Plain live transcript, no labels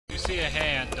see a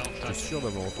hand, don't touch C'est sûr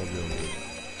d'avoir entendu un bruit.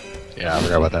 Yeah, I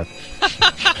forgot about that.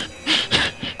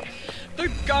 The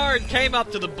guard came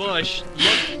up to the bush,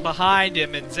 looked behind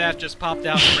him, and Zeph just popped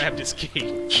out and grabbed his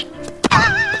key.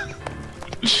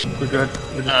 We're good.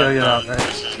 We're just gonna get out, right?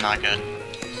 This is not good.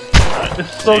 This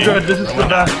is so good. This is the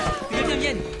best.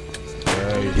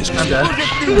 I'm dead.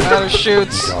 Out of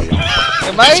shoots.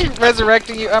 Am I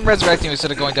resurrecting you? I'm resurrecting you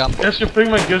instead of going down. Yes, you're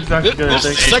putting my gives back together. This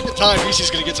is Thank the you. second time VC's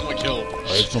gonna get someone killed.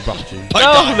 Ouais, ils sont partis.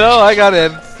 No, I got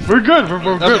in. We're good. We're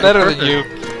I'm good. better We're than you.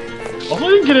 Also,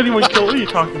 didn't get anyone killed. What are you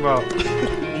talking about?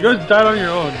 You guys died on your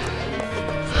own.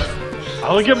 I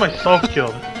only get myself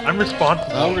killed. I'm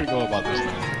responsible. How are we gonna go about this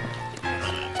now?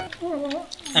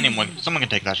 Anyone, someone can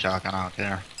take that shotgun, I don't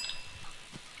care.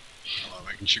 Oh,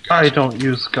 I can shoot guys. I don't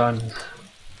use guns.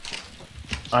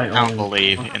 I don't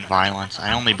believe in violence.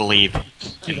 I only believe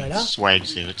in swag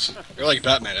suits. You're like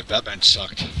Batman if Batman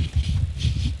sucked.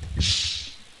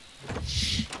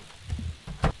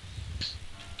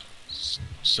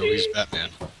 So he's Batman.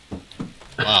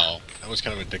 Wow, that was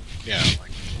kind of a dick. Yeah,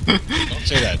 like, don't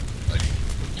say that. Like,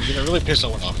 you're gonna really piss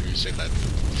someone off if you say that.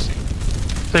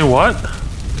 Say what?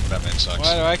 Batman sucks.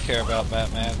 Why do I care about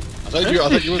Batman? I thought you were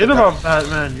shit the about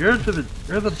Batman. You're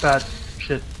the bad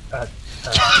shit.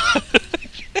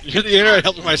 You're the internet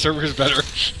helping my servers better.